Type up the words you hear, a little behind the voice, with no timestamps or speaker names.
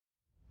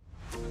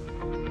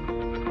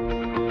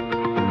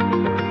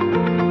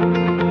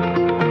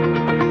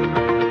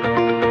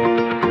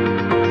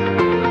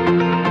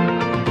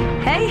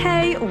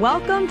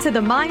to the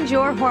Mind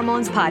Your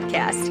Hormones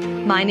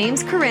podcast. My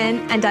name's Corinne,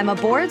 and I'm a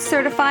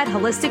board-certified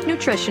holistic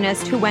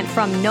nutritionist who went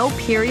from no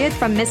period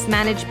from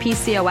mismanaged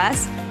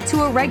PCOS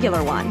to a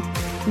regular one.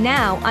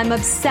 Now I'm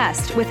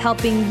obsessed with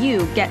helping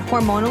you get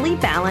hormonally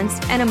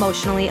balanced and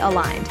emotionally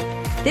aligned.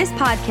 This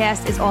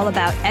podcast is all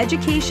about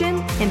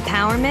education,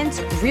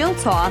 empowerment, real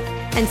talk,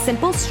 and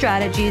simple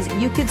strategies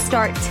you could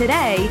start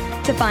today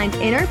to find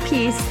inner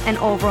peace and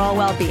overall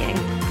well-being.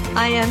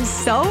 I am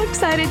so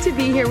excited to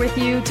be here with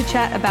you to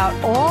chat about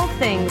all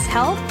things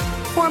health,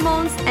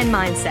 hormones, and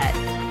mindset.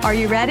 Are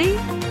you ready?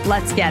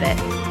 Let's get it.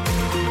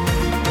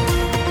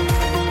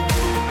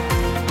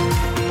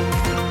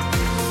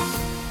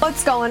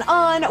 What's going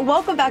on?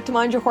 Welcome back to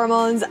Mind Your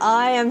Hormones.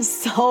 I am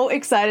so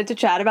excited to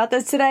chat about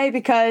this today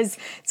because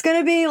it's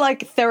going to be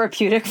like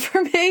therapeutic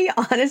for me,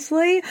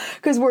 honestly,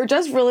 because we're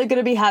just really going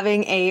to be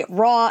having a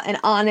raw and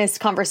honest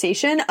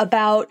conversation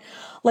about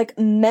like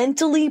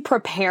mentally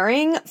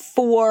preparing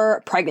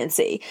for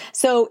pregnancy.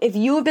 So if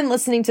you have been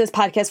listening to this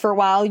podcast for a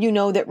while, you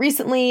know that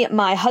recently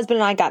my husband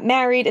and I got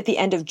married at the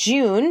end of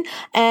June,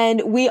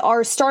 and we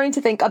are starting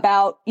to think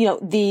about,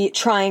 the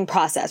trying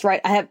process, right?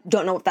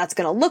 Don't know what that's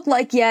going to look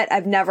like yet.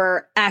 I've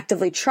never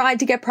actively tried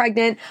to get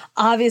pregnant.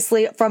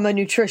 Obviously, from a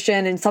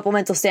nutrition and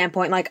supplemental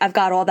standpoint, like I've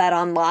got all that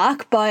on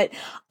lock, but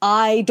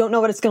I don't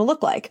know what it's going to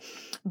look like.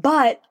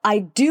 But I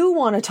do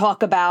want to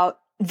talk about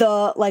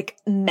the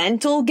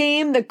mental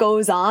game that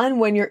goes on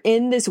when you're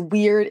in this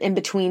weird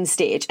in-between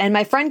stage. And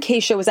my friend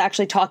Keisha was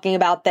actually talking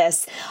about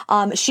this.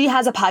 She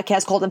has a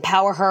podcast called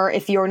Empower Her.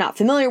 If you're not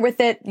familiar with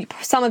it,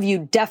 some of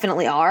you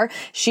definitely are.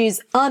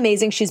 She's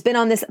amazing. She's been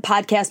on this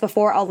podcast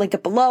before. I'll link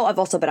it below. I've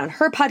also been on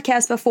her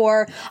podcast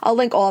before. I'll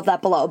link all of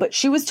that below. But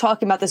she was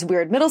talking about this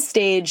weird middle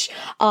stage,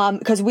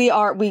 because we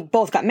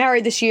both got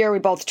married this year. We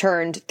both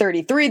turned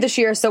 33 this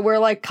year. So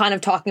we're kind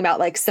of talking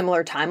about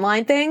similar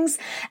timeline things.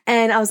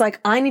 And I was like,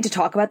 I need to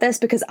talk about this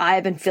because I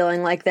have been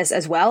feeling like this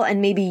as well.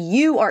 And maybe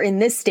you are in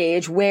this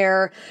stage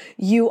where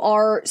you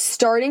are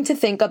starting to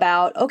think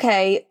about,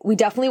 okay, we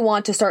definitely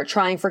want to start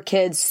trying for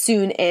kids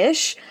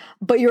soon-ish,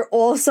 but you're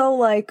also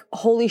like,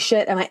 holy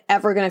shit, am I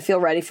ever going to feel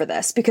ready for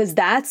this? Because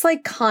that's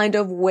kind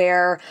of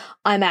where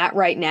I'm at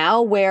right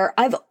now, where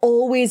I've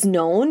always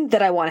known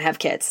that I want to have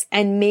kids.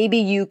 And maybe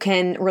you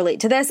can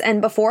relate to this.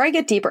 And before I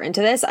get deeper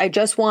into this, I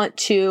just want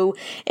to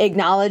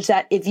acknowledge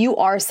that if you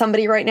are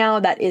somebody right now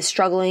that is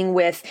struggling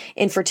with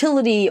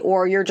infertility,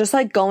 or you're just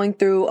going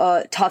through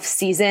a tough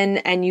season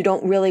and you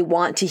don't really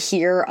want to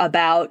hear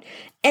about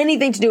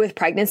anything to do with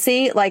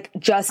pregnancy,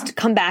 just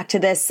come back to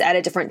this at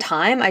a different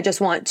time. I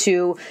just want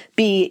to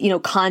be,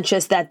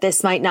 conscious that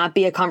this might not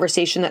be a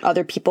conversation that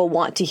other people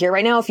want to hear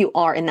right now if you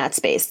are in that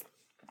space.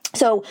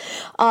 So,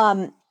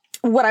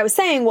 what I was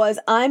saying was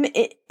I'm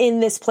in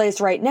this place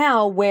right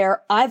now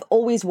where I've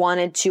always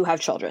wanted to have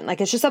children.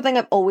 It's just something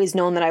I've always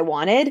known that I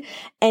wanted.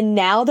 And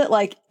now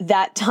that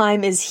that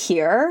time is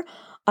here,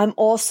 I'm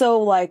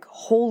also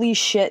holy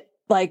shit,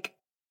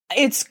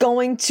 it's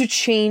going to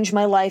change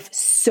my life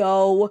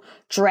so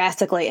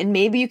drastically. And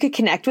maybe you could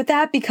connect with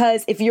that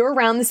because if you're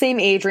around the same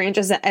age range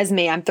as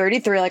me, I'm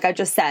 33, like I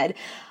just said,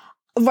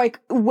 I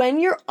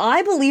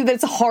believe that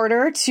it's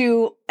harder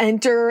to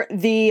enter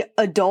the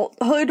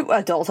adulthood,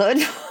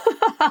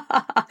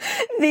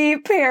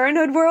 the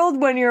parenthood world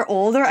when you're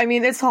older. I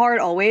mean, it's hard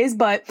always,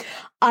 but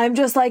I'm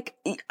just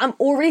I'm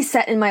already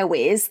set in my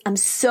ways. I'm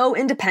so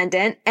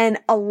independent. And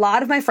a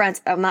lot of my friends,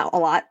 not a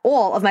lot,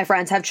 all of my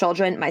friends have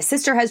children. My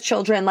sister has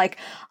children.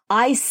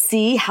 I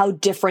see how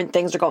different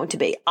things are going to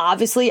be.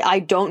 Obviously, I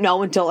don't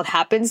know until it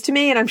happens to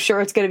me, and I'm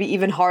sure it's going to be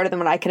even harder than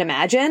what I can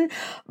imagine,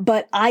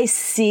 but I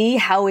see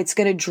how it's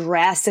going to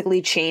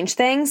drastically change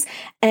things.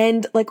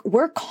 And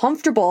we're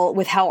comfortable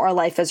with how our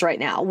life is right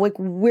now.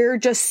 We're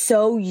just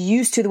so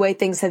used to the way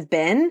things have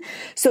been.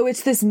 So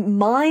it's this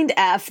mind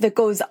F that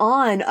goes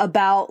on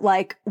about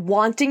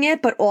wanting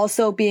it, but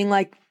also being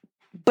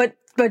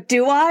but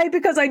do I?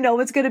 Because I know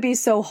it's going to be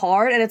so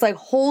hard. And it's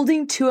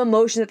holding two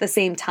emotions at the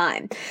same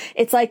time.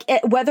 It's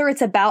whether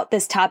it's about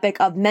this topic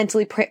of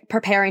mentally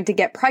preparing to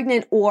get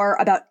pregnant or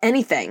about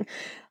anything,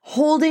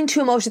 holding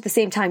two emotions at the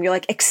same time. You're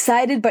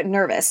excited, but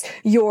nervous.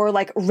 You're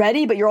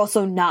ready, but you're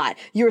also not.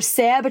 You're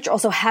sad, but you're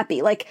also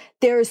happy.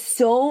 There's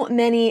so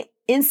many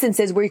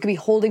instances where you could be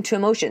holding two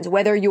emotions,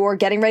 whether you're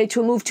getting ready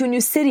to move to a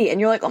new city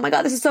and you're oh my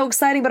God, this is so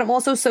exciting, but I'm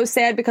also so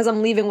sad because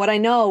I'm leaving what I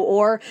know,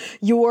 or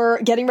you're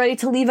getting ready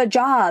to leave a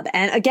job.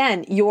 And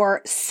again,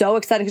 you're so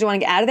excited because you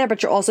want to get out of there,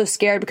 but you're also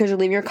scared because you're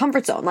leaving your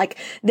comfort zone.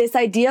 This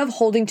idea of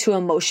holding two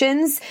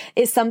emotions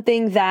is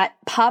something that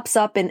pops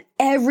up in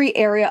every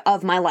area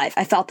of my life.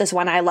 I felt this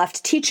when I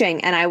left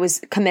teaching and I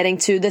was committing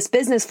to this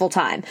business full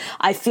time.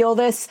 I feel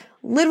this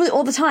literally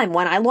all the time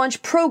when I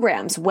launch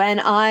programs, when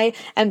I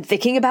am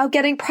thinking about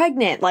getting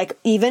pregnant,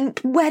 even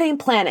wedding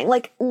planning,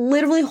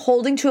 literally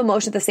holding two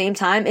emotions at the same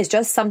time is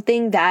just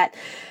something that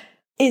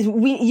is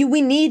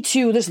we need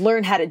to just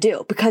learn how to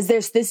do, because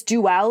this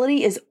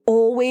duality is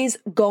always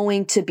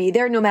going to be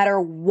there no matter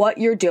what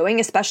you're doing,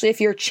 especially if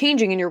you're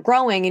changing and you're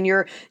growing and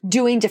you're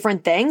doing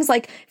different things.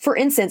 Like, for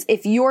instance,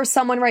 if you're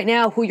someone right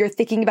now who you're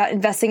thinking about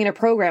investing in a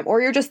program,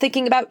 or you're just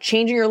thinking about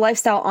changing your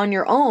lifestyle on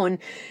your own,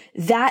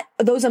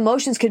 those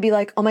emotions could be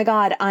like, oh my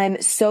God, I'm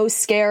so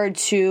scared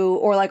to,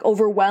 or like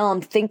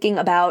overwhelmed thinking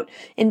about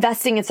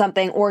investing in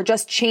something or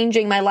just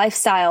changing my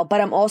lifestyle.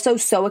 But I'm also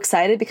so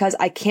excited because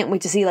I can't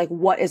wait to see like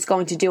what it's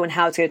going to do and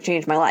how it's going to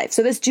change my life.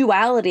 So this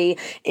duality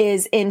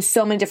is in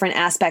so many different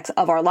aspects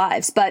of our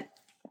lives. But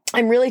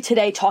I'm really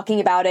today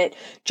talking about it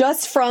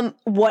just from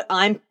what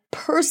I'm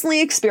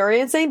personally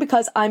experiencing,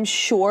 because I'm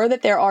sure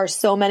that there are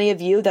so many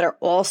of you that are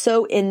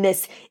also in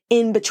this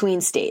in-between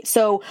state.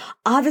 So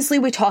obviously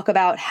we talk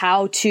about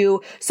how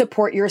to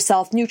support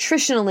yourself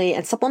nutritionally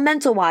and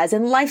supplemental wise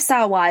and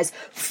lifestyle wise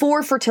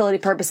for fertility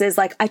purposes.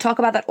 Like, I talk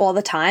about that all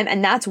the time.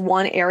 And that's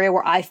one area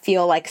where I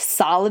feel like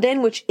solid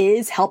in, which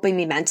is helping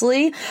me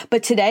mentally.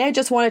 But today I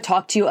just want to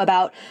talk to you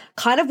about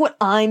kind of what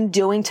I'm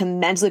doing to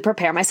mentally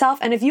prepare myself.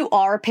 And if you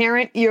are a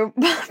parent, you're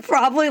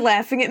probably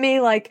laughing at me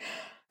like,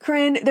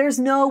 Corinne, there's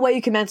no way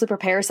you can mentally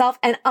prepare yourself.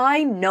 And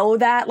I know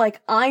that, like,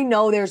 I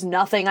know there's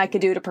nothing I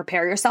could do to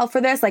prepare yourself for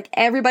this. Like,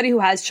 everybody who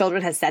has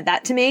children has said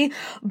that to me,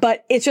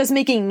 but it's just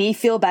making me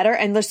feel better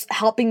and just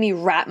helping me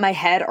wrap my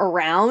head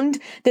around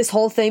this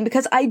whole thing,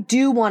 because I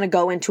do want to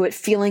go into it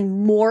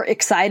feeling more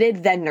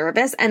excited than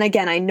nervous. And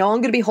again, I know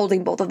I'm going to be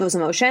holding both of those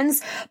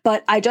emotions,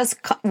 but I just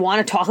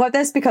want to talk about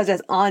this because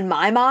it's on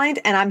my mind,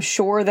 and I'm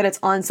sure that it's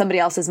on somebody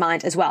else's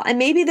mind as well. And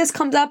maybe this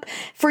comes up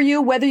for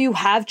you, whether you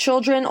have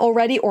children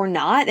already or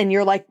not, and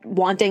you're like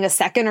wanting a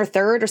second or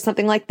third or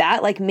something like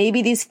that. Like,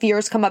 maybe these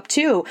fears come up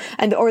too,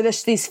 or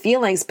these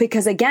feelings,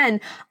 because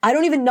again, I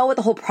don't even know what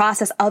the whole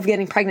process of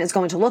getting pregnant is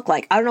going to look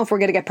like. I don't know if we're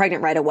going to get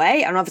pregnant right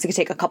away. I don't know if it's going to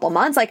take a couple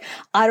months. Like,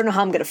 I don't know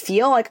how I'm going to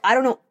feel. Like, I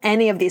don't know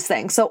any of these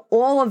things. So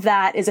all of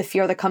that is a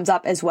fear that comes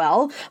up as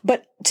well.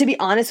 But to be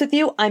honest with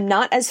you, I'm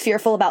not as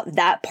fearful about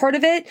that part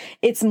of it.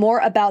 It's more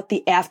about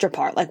the after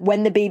part, like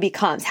when the baby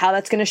comes, how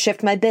that's going to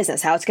shift my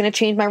business, how it's going to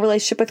change my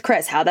relationship with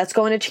Chris, how that's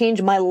going to change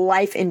my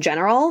life in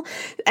general.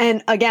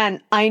 And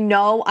again, I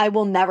know I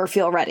will never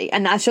feel ready.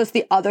 And that's just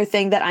the other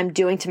thing that I'm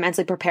doing to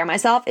mentally prepare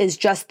myself, is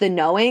just the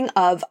knowing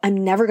of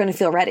I'm never going to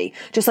feel ready.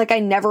 Just like I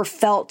never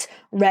felt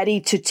ready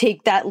to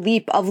take that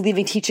leap of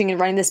leaving teaching and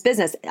running this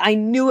business. I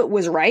knew it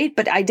was right,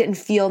 but I didn't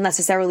feel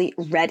necessarily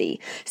ready.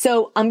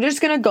 So I'm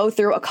just going to go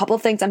through a couple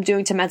of things I'm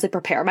doing to mentally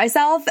prepare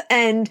myself.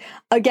 And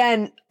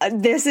again,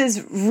 this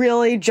is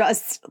really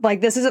just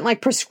like, this isn't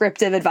like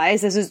prescriptive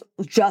advice. This is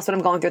just what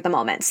I'm going through at the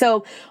moment.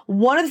 So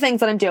one of the things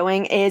that I'm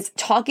doing is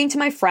talking to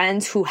my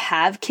friends who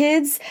have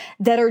kids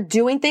that are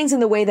doing things in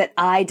the way that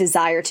I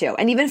desire to,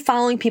 and even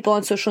following people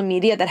on social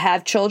media that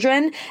have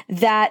children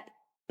that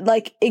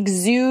like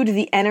exude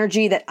the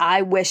energy that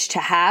I wish to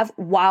have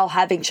while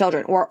having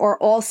children, or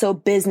also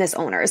business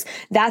owners.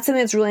 That's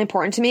something that's really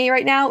important to me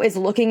right now, is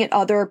looking at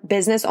other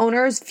business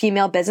owners,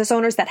 female business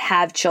owners that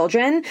have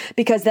children,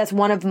 because that's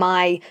one of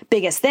my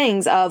biggest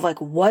things of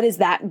like, what is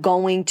that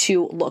going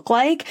to look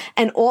like?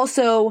 And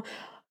also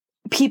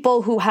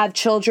people who have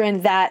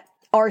children that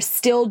are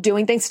still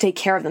doing things to take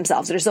care of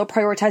themselves. They're still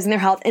prioritizing their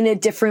health in a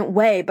different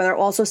way, but they're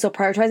also still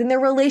prioritizing their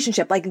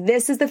relationship. Like,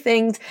 this is the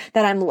things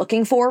that I'm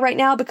looking for right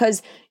now,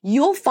 because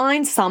you'll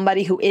find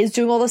somebody who is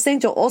doing all those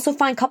things. You'll also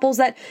find couples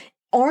that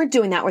aren't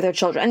doing that with their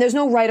children. And there's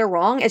no right or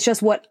wrong. It's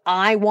just what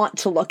I want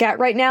to look at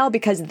right now,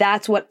 because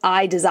that's what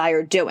I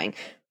desire doing.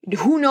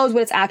 Who knows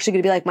what it's actually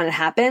going to be like when it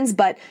happens,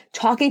 but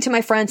talking to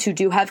my friends who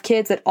do have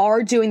kids that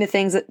are doing the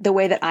things the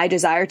way that I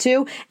desire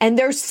to, and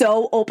they're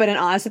so open and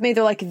honest with me.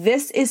 They're like,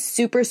 this is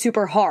super,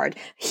 super hard.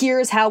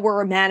 Here's how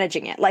we're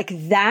managing it. Like,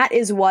 that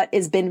is what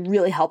has been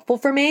really helpful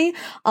for me.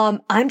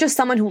 I'm just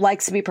someone who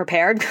likes to be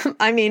prepared.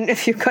 I mean,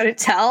 if you couldn't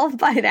tell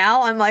by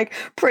now, I'm like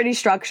pretty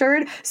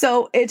structured.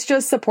 So it's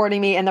just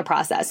supporting me in the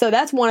process. So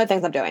that's one of the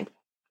things I'm doing.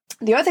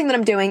 The other thing that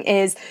I'm doing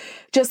is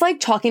just like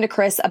talking to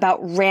Chris about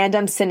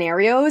random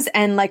scenarios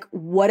and like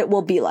what it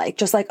will be like.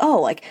 Just like, oh,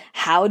 like,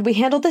 how would we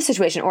handle this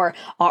situation? Or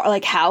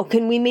like, how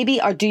can we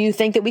maybe, or do you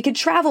think that we could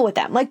travel with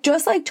them? Like,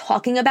 just like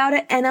talking about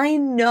it. And I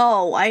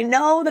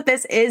know that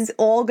this is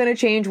all going to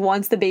change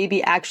once the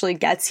baby actually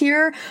gets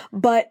here,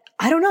 but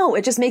I don't know.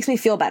 It just makes me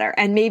feel better.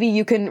 And maybe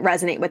you can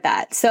resonate with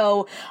that.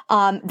 So,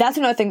 that's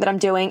another thing that I'm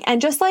doing.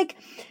 And just like,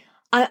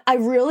 I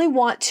really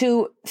want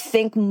to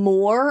think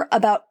more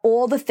about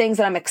all the things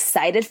that I'm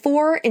excited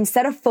for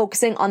instead of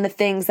focusing on the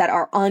things that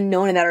are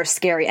unknown and that are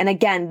scary. And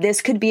again,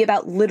 this could be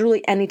about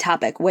literally any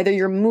topic, whether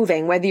you're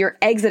moving, whether you're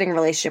exiting a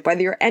relationship,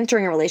 whether you're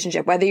entering a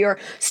relationship, whether you're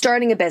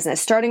starting a business,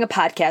 starting a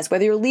podcast,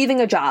 whether you're leaving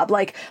a job,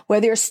 like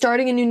whether you're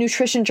starting a new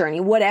nutrition journey,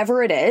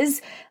 whatever it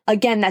is.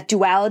 again, that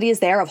duality is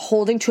there of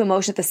holding two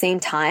emotions at the same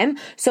time.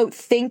 So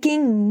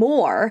thinking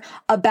more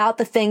about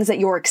the things that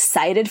you're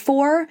excited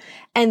for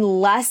and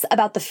less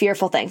about the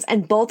fearful things.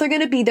 And both are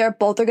going to be there.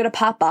 Both are going to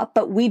pop up,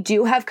 but we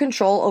do have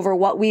control over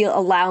what we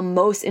allow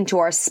most into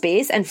our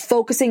space and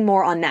focusing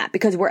more on that,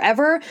 because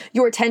wherever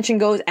your attention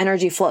goes,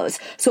 energy flows.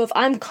 So if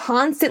I'm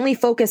constantly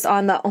focused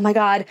on the, oh my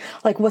God,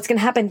 like what's going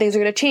to happen? Things are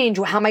going to change.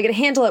 How am I going to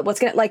handle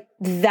it?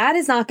 That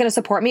is not going to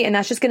support me. And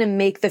that's just going to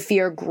make the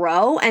fear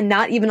grow and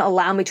not even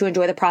allow me to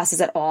enjoy the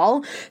process at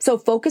all. So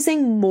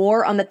focusing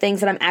more on the things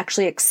that I'm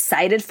actually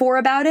excited for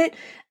about it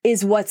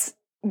is what's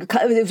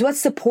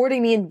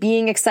supporting me in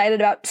being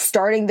excited about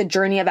starting the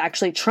journey of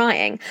actually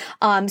trying.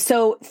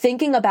 So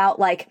thinking about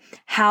like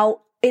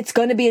how it's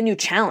going to be a new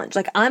challenge.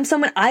 Like I'm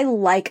someone, I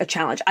like a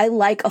challenge. I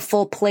like a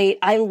full plate.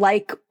 I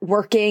like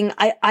working.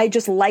 I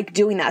just like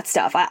doing that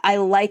stuff. I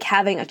like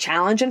having a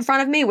challenge in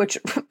front of me, which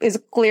is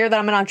clear that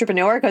I'm an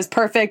entrepreneur because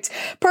perfect,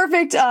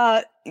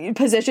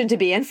 position to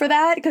be in for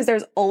that, because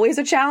there's always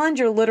a challenge.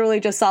 You're literally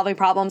just solving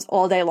problems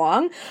all day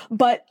long.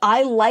 But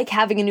I like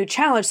having a new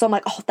challenge. So I'm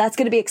like, oh, that's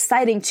going to be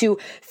exciting to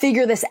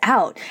figure this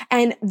out.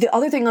 And the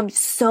other thing I'm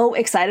so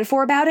excited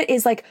for about it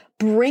is like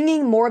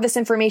bringing more of this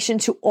information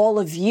to all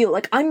of you.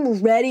 Like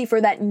I'm ready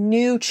for that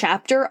new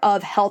chapter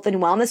of health and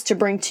wellness to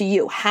bring to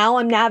you. How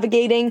I'm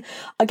navigating,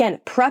 again,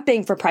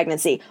 prepping for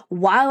pregnancy,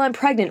 while I'm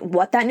pregnant,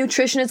 what that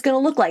nutrition is going to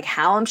look like,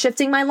 how I'm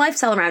shifting my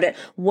lifestyle around it,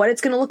 what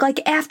it's going to look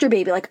like after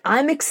baby. Like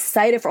I'm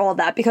excited for all of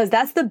that, because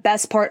that's the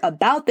best part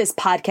about this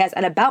podcast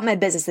and about my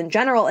business in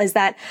general, is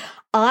that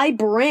I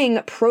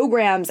bring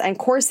programs and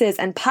courses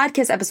and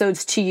podcast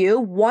episodes to you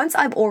once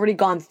I've already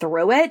gone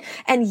through it.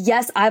 And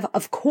yes, I've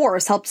of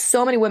course helped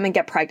so many women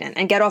get pregnant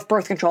and get off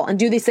birth control and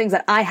do these things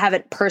that I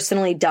haven't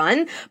personally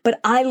done. But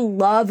I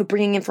love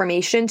bringing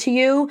information to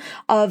you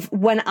of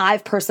when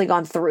I've personally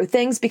gone through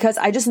things, because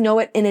I just know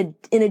it in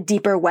a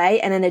deeper way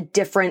and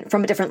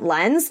from a different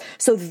lens.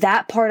 So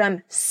that part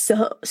I'm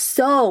so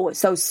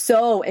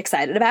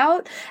excited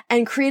about,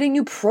 and creating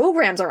new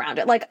programs around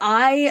it. Like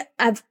I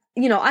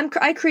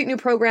create new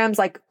programs,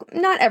 like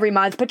not every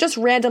month, but just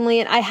randomly.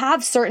 And I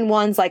have certain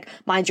ones like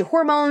Mind Your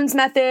Hormones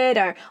method,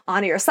 or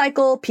Honor Your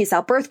Cycle, Peace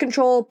Out Birth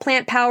Control,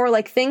 Plant Power,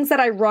 like things that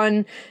I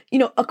run,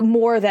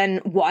 more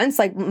than once.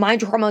 Like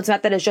Mind Your Hormones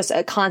method is just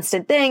a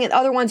constant thing. And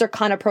other ones are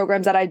kind of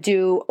programs that I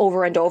do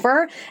over and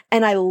over.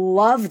 And I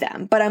love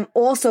them, but I'm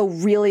also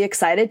really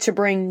excited to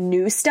bring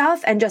new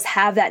stuff and just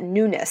have that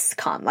newness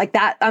come like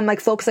that. I'm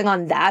like focusing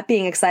on that,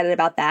 being excited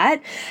about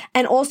that.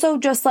 And also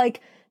just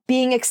like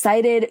being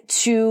excited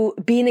to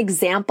be an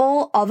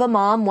example of a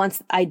mom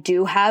once I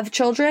do have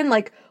children,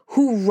 like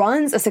who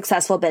runs a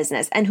successful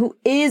business and who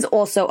is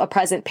also a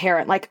present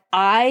parent. Like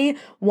I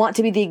want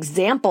to be the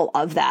example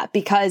of that,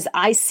 because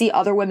I see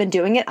other women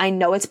doing it. I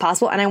know it's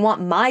possible, and I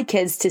want my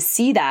kids to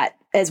see that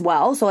as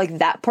well. So like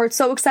that part's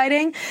so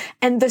exciting.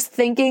 And just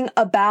thinking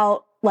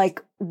about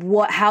like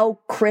how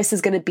Chris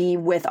is going to be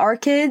with our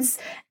kids,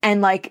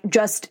 and like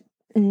just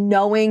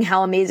knowing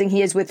how amazing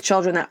he is with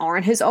children that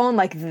aren't his own,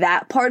 like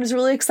that part is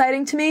really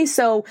exciting to me.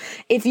 So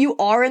if you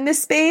are in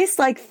this space,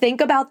 like think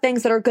about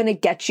things that are going to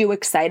get you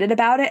excited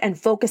about it and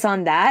focus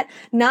on that,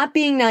 not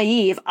being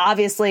naive,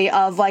 obviously,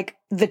 of like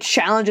the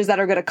challenges that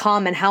are going to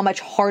come and how much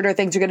harder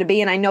things are going to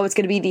be. And I know it's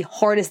going to be the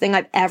hardest thing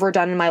I've ever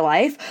done in my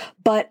life,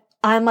 but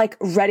I'm like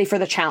ready for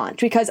the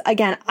challenge, because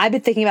again, I've been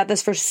thinking about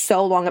this for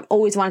so long. I've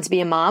always wanted to be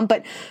a mom,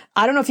 but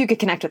I don't know if you could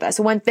connect with this.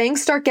 When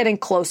things start getting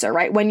closer,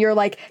 right? When you're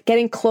like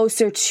getting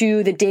closer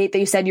to the date that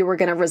you said you were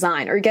going to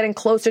resign, or you're getting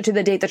closer to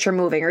the date that you're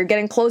moving, or you're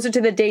getting closer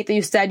to the date that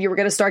you said you were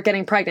going to start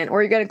getting pregnant,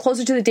 or you're getting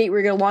closer to the date where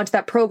you're going to launch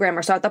that program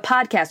or start the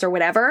podcast or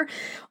whatever,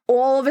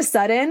 all of a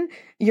sudden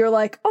you're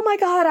like, oh my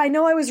God, I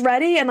know I was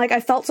ready. And like, I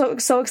felt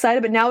so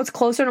excited, but now it's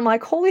closer. And I'm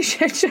like, holy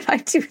shit, should I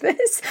do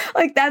this?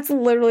 Like, that's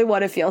literally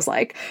what it feels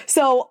like.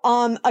 So,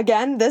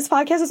 again, this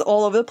podcast is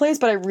all over the place,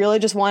 but I really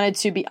just wanted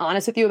to be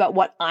honest with you about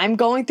what I'm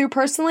going through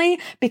personally,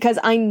 because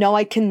I know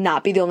I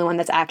cannot be the only one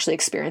that's actually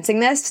experiencing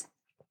this.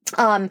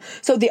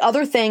 So the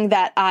other thing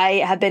that I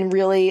have been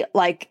really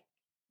like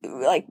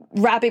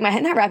wrapping my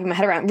head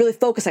around, really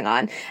focusing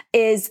on,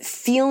 is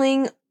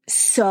feeling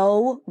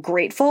so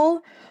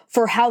grateful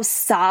for how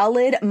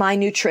solid my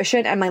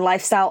nutrition and my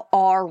lifestyle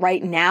are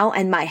right now,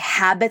 and my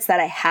habits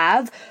that I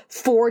have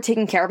for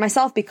taking care of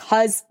myself,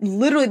 because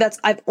literally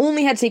I've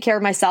only had to take care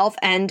of myself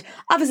and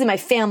obviously my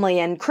family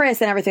and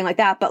Chris and everything like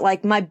that. But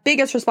like my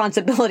biggest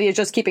responsibility is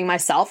just keeping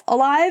myself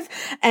alive.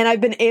 And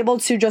I've been able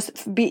to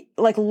just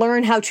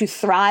learn how to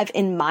thrive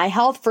in my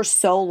health for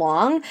so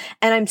long.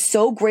 And I'm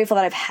so grateful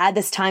that I've had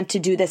this time to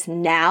do this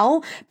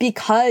now,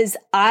 because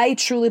I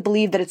truly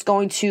believe that it's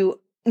going to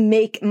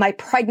make my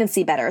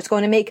pregnancy better. It's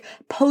going to make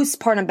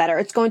postpartum better.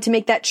 It's going to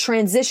make that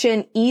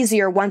transition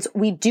easier once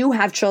we do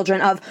have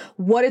children of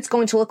what it's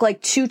going to look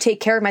like to take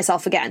care of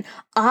myself again.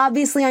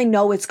 Obviously, I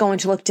know it's going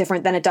to look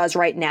different than it does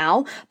right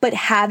now, but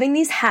having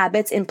these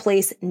habits in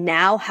place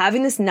now,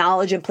 having this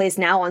knowledge in place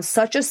now on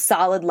such a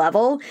solid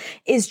level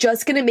is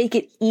just going to make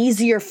it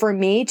easier for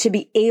me to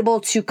be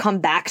able to come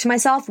back to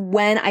myself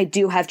when I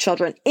do have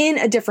children in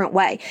a different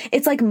way.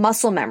 It's like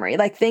muscle memory,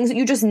 like things that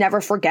you just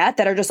never forget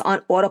that are just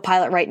on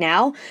autopilot right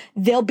now.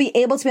 They'll be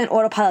able to be on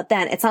autopilot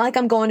then. It's not like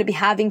I'm going to be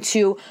having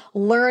to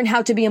learn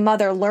how to be a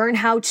mother, learn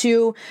how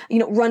to,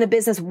 run a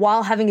business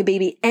while having a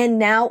baby, and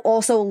now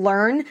also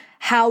learn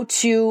how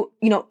to,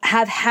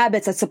 have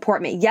habits that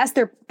support me. Yes,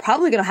 they're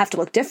probably going to have to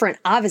look different.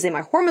 Obviously,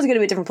 my hormones are going to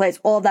be a different place,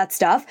 all of that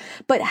stuff.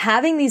 But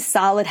having these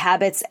solid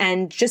habits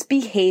and just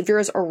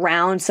behaviors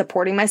around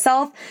supporting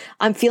myself,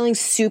 I'm feeling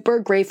super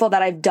grateful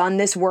that I've done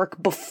this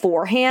work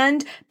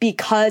beforehand,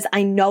 because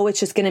I know it's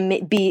just going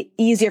to be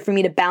easier for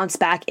me to bounce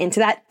back into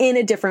that in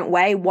a different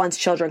way once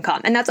children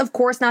come. And that's, of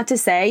course, not to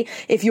say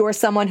if you're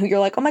someone who you're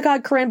like, oh my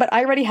God, Corinne, but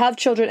I already have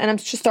children and I'm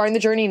just starting the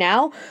journey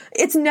now.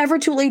 It's never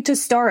too late to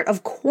start.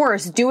 Of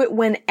course, do it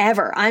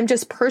whenever. I'm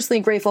just personally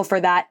grateful for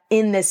that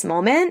in this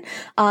moment,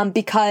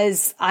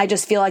 because I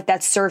just feel like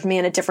that served me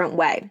in a different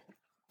way.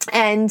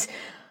 And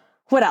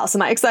what else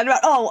am I excited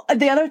about? Oh,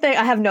 the other thing,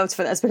 I have notes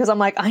for this because I'm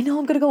like, I know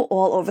I'm going to go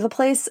all over the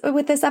place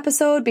with this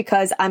episode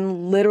because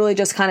I'm literally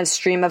just kind of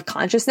stream of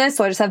consciousness.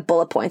 So I just have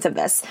bullet points of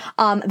this.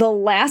 The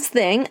last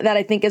thing that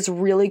I think is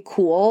really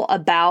cool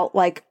about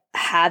like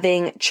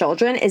having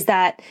children is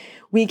that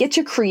we get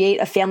to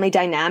create a family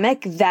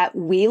dynamic that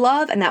we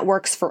love and that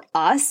works for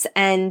us.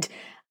 And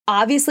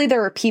obviously,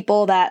 there are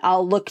people that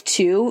I'll look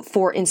to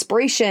for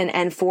inspiration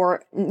and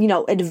for,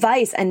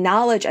 advice and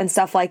knowledge and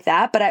stuff like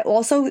that. But I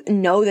also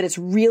know that it's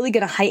really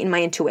going to heighten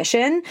my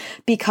intuition,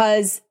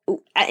 because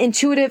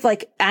intuitive,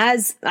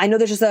 as I know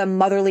there's just a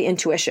motherly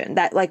intuition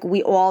that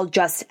we all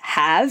just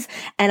have.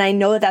 And I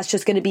know that that's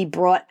just going to be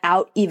brought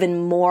out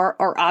even more,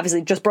 or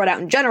obviously just brought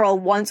out in general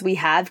once we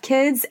have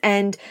kids.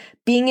 And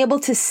being able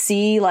to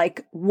see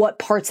what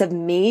parts of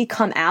me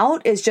come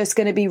out is just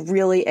going to be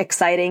really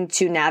exciting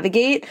to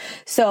navigate.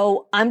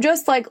 So I'm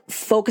just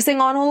focusing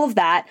on all of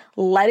that,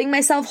 letting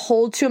myself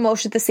hold two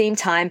emotions at the same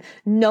time,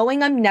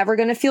 knowing I'm never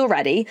going to feel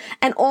ready.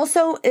 And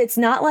also it's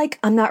not like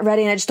I'm not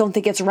ready and I just don't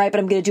think it's right, but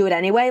I'm going to do it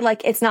anyway.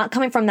 It's not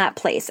coming from that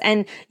place.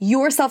 And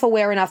you're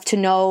self-aware enough to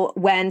know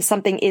when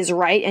something is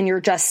right and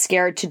you're just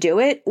scared to do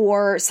it,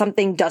 or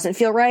something doesn't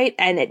feel right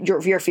and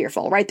you're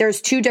fearful, right?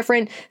 There's two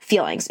different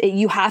feelings.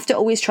 You have to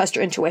always trust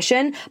your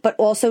intuition, but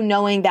also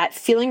knowing that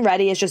feeling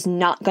ready is just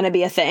not going to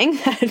be a thing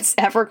that's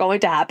ever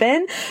going to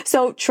happen.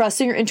 So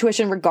trusting your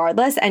intuition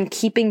regardless and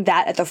keeping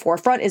that at the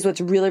forefront is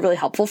what's really, really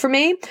helpful for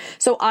me.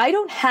 So I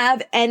don't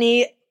have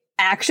any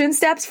action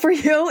steps for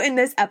you in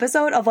this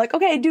episode of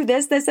okay, do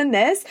this, this, and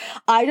this.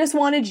 I just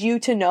wanted you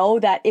to know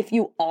that if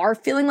you are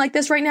feeling like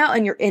this right now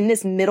and you're in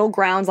this middle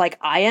ground like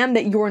I am,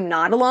 that you're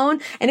not alone.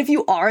 And if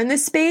you are in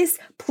this space,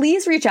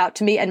 please reach out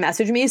to me and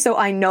message me so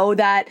I know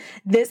that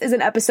this is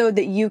an episode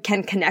that you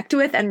can connect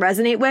with and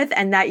resonate with,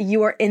 and that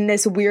you are in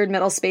this weird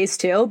middle space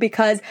too,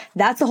 because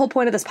that's the whole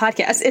point of this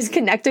podcast, is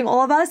connecting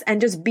all of us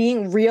and just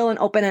being real and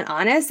open and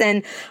honest.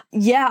 And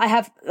yeah, I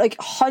have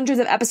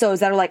hundreds of episodes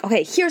that are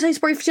okay, here's how you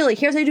support your fertility,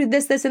 here's how you do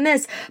this, this, and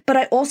this. But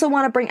I also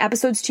want to bring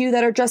episodes to you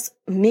that are just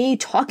me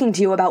talking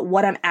to you about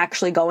what I'm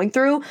actually going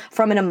through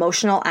from an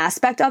emotional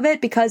aspect of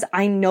it, because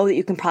I know that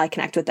you can probably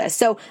connect with this.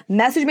 So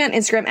message me on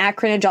Instagram at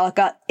Corinne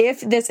Angelica if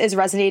this is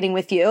resonating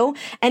with you.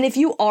 And if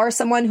you are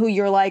someone who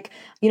you're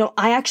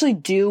I actually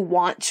do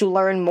want to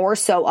learn more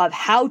so of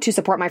how to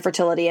support my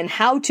fertility and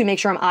how to make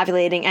sure I'm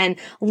ovulating and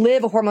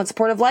live a hormone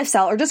supportive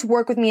lifestyle, or just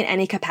work with me in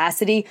any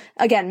capacity,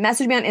 again,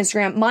 message me on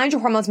Instagram. Mind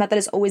Your Hormones method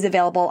is always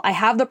available. I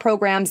have the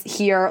programs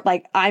here.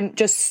 I'm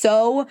just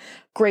so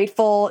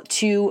grateful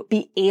to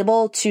be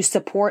able to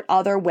support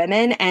other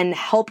women and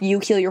help you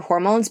heal your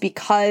hormones,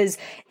 because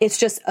it's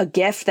just a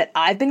gift that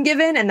I've been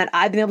given and that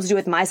I've been able to do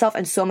with myself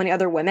and so many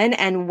other women.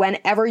 And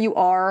whenever you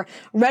are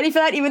ready for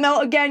that, even though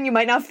again, you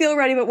might not feel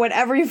ready, but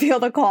whenever you feel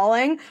the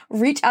calling,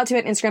 reach out to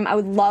me on Instagram. I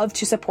would love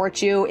to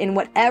support you in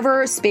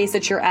whatever space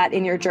that you're at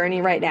in your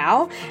journey right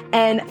now.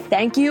 And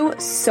thank you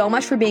so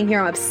much for being here.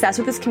 I'm obsessed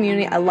with this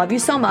community. I love you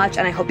so much,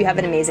 and I hope you have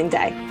an amazing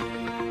day.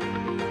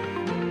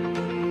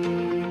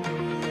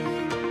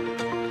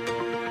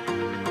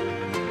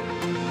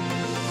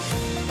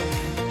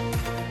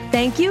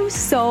 Thank you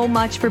so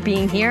much for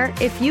being here.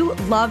 If you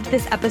loved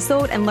this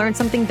episode and learned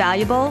something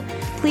valuable,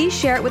 please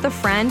share it with a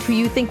friend who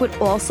you think would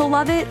also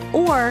love it,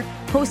 or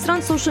post it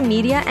on social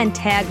media and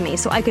tag me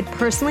so I could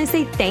personally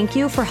say thank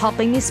you for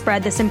helping me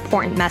spread this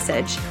important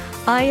message.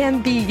 I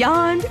am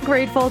beyond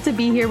grateful to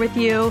be here with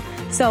you.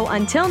 So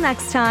until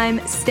next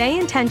time, stay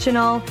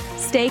intentional,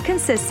 stay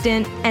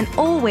consistent, and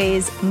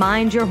always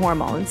mind your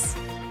hormones.